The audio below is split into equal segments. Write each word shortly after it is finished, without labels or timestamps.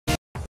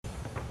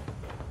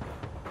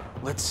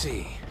Let's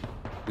see.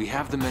 We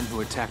have the men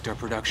who attacked our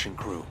production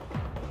crew.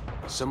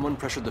 Someone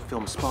pressured the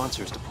film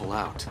sponsors to pull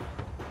out.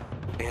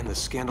 And the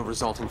scandal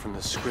resulting from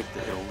the script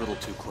that hit a little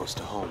too close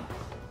to home.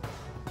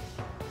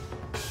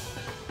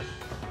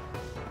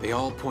 They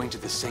all point to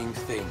the same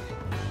thing.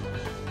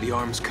 The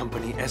arms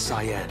company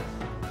SIN,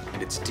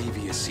 and its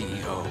devious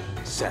CEO,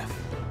 Seth.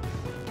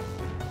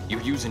 You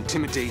use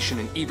intimidation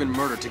and even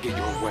murder to get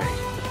your way.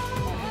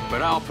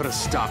 But I'll put a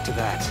stop to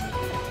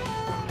that.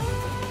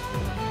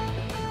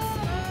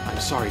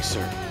 I'm sorry,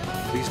 sir.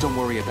 Please don't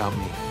worry about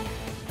me.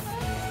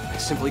 I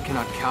simply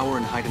cannot cower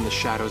and hide in the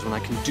shadows when I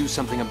can do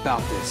something about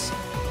this.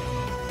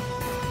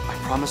 I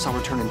promise I'll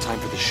return in time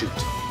for the shoot.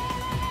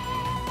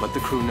 Let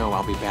the crew know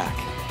I'll be back.